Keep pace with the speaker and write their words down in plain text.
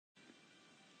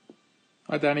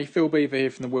Hi Danny, Phil Beever here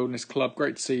from the Wilderness Club.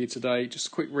 Great to see you today. Just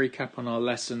a quick recap on our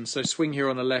lesson. So swing here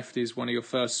on the left is one of your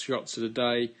first shots of the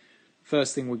day.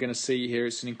 First thing we're going to see here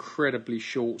is an incredibly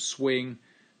short swing,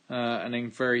 and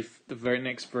then the very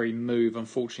next move,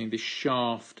 unfortunately this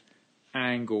shaft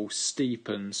angle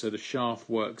steepens, so the shaft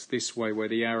works this way where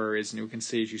the arrow is, and you can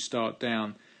see as you start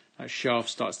down, that shaft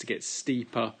starts to get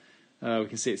steeper. We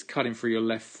can see it's cutting through your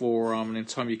left forearm, and in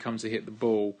time you come to hit the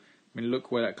ball, I mean,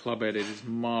 look where that club head is. It's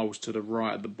miles to the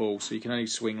right of the ball, so you can only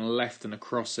swing left and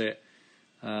across it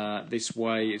this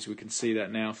way, as we can see that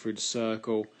now through the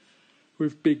circle,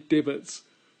 with big divots,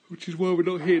 which is why we're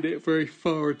not hitting it very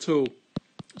far at all.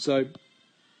 So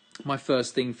my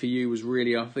first thing for you was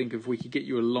really, I think, if we could get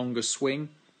you a longer swing,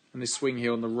 and this swing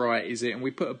here on the right is it, and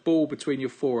we put a ball between your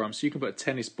forearms, so you can put a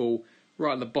tennis ball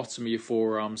right at the bottom of your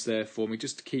forearms there for me,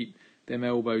 just to keep them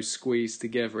elbows squeezed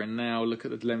together. And now look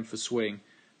at the length of swing.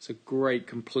 It's a great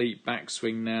complete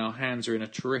backswing now. Hands are in a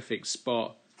terrific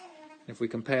spot. If we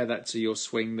compare that to your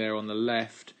swing there on the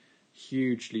left,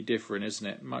 hugely different, isn't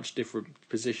it? Much different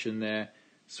position there.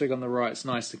 Swing on the right, it's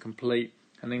nice and complete.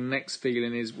 And then the next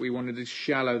feeling is we wanted to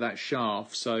shallow that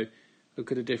shaft. So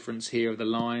look at the difference here of the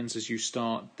lines as you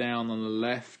start down on the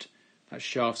left. That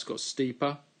shaft's got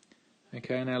steeper.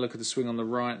 Okay, now look at the swing on the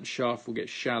right. The shaft will get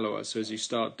shallower. So as you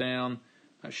start down,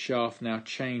 that shaft now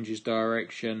changes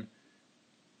direction.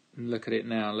 And look at it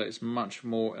now, look, it's much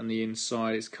more on the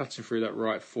inside, it's cutting through that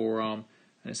right forearm,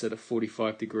 and it's at a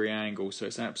 45-degree angle, so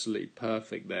it's absolutely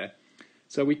perfect there.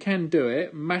 So we can do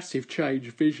it, massive change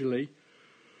visually,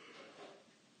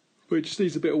 but it just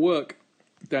needs a bit of work,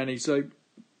 Danny. So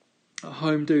at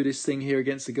home, do this thing here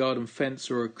against the garden fence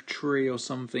or a tree or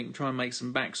something, try and make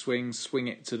some backswings, swing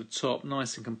it to the top,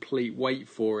 nice and complete, wait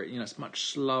for it, you know, it's much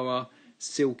slower,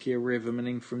 silkier rhythm, and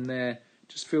then from there,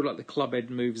 just feel like the club head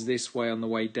moves this way on the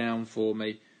way down for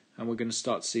me, and we're going to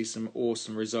start to see some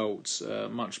awesome results,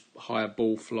 much higher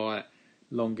ball flight,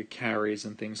 longer carries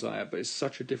and things like that. But it's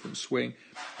such a different swing.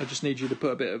 I just need you to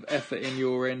put a bit of effort in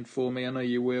your end for me. I know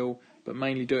you will, but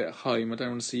mainly do it at home. I don't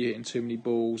want to see you hitting too many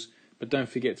balls, but don't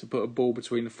forget to put a ball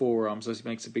between the forearms. That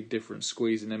makes a big difference,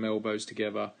 squeezing them elbows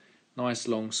together. Nice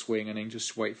long swing, and then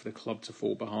just wait for the club to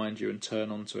fall behind you and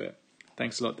turn onto it.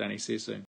 Thanks a lot, Danny. See you soon.